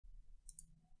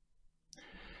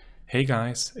Hey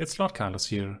guys, it's Lord Carlos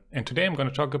here, and today I'm going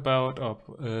to talk about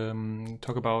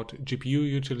GPU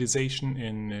utilization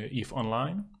in EVE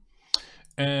Online.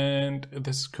 And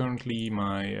this is currently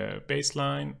my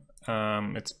baseline.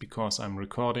 It's because I'm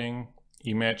recording.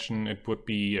 Imagine it would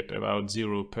be at about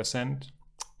 0%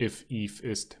 if EVE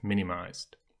is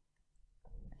minimized.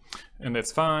 And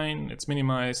that's fine, it's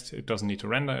minimized, it doesn't need to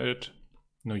render it,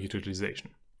 no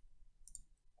utilization.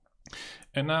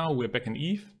 And now we're back in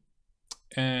EVE.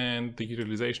 And the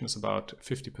utilization is about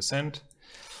 50%.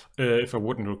 If I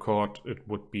wouldn't record, it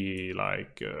would be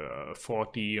like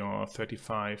 40 or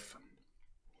 35%.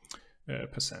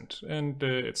 And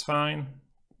it's fine.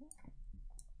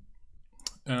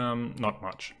 Not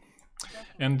much.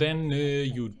 And then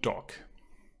you dock.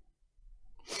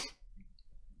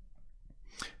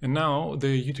 And now the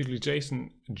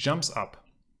utilization jumps up.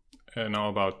 Now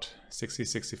about 60,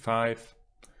 65.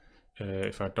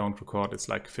 If I don't record, it's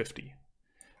like 50.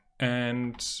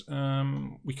 And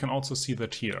we can also see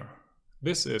that here.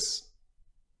 This is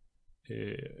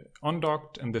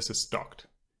undocked and this is docked.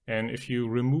 And if you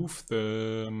remove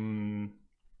the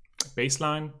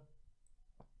baseline,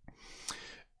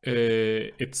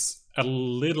 it's a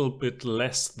little bit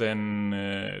less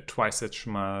than twice as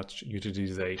much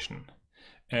utilization.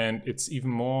 And it's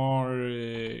even more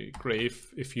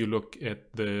grave if you look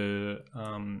at the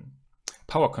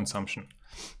power consumption.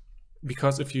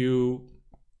 Because if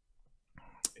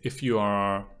you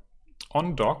are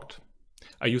undocked,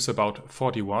 I use about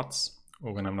 40 watts,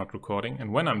 or when I'm not recording,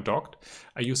 and when I'm docked,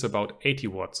 I use about 80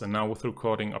 watts, and now with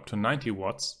recording up to 90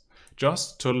 watts,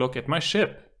 just to look at my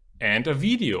ship and a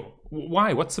video.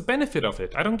 Why? What's the benefit of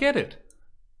it? I don't get it.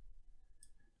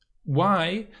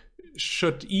 Why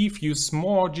should EVE use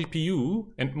more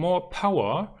GPU and more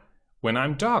power when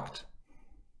I'm docked?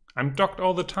 I'm docked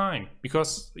all the time,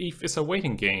 because EVE is a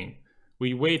waiting game.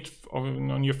 We wait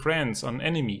on your friends, on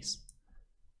enemies.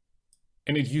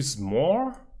 And it uses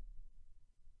more?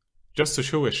 Just to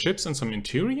show us ships and some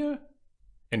interior?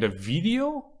 And a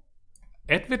video?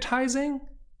 Advertising?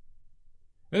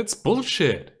 It's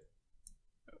bullshit.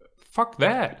 Fuck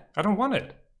that. I don't want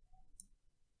it.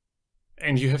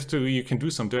 And you can do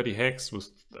some dirty hacks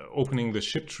with opening the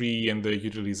ship tree and the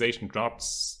utilization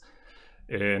drops.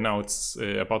 Now it's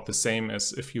about the same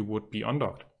as if you would be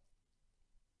undocked.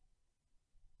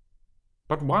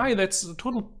 But why? That's a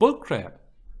total bullcrap.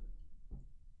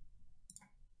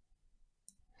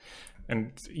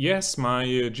 And yes, my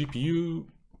GPU,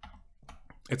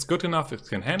 it's good enough, it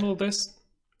can handle this.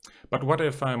 But what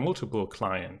if I have multiple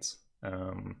clients?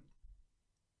 Then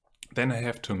I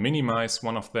have to minimize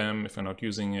one of them if I'm not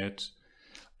using it,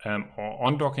 or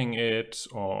undocking it,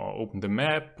 or open the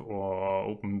map, or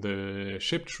open the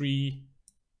ship tree.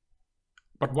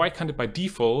 But why can't it by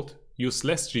default use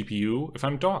less GPU if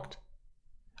I'm docked?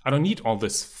 I don't need all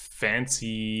this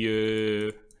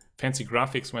fancy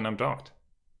graphics when I'm docked.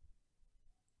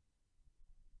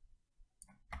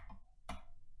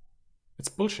 It's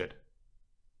bullshit.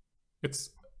 It's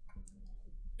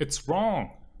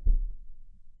wrong.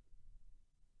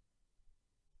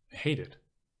 I hate it.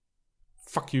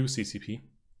 Fuck you, CCP.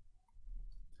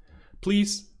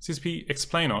 Please, CCP,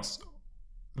 explain us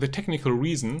the technical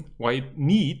reason why it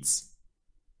needs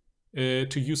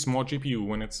to use more GPU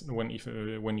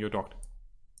when you're docked.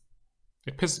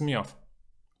 It pisses me off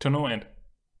to no end,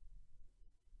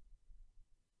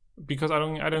 because I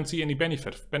don't see any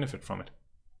benefit from it.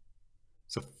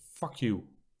 So fuck you.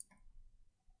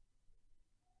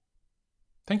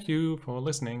 Thank you for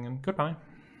listening and goodbye.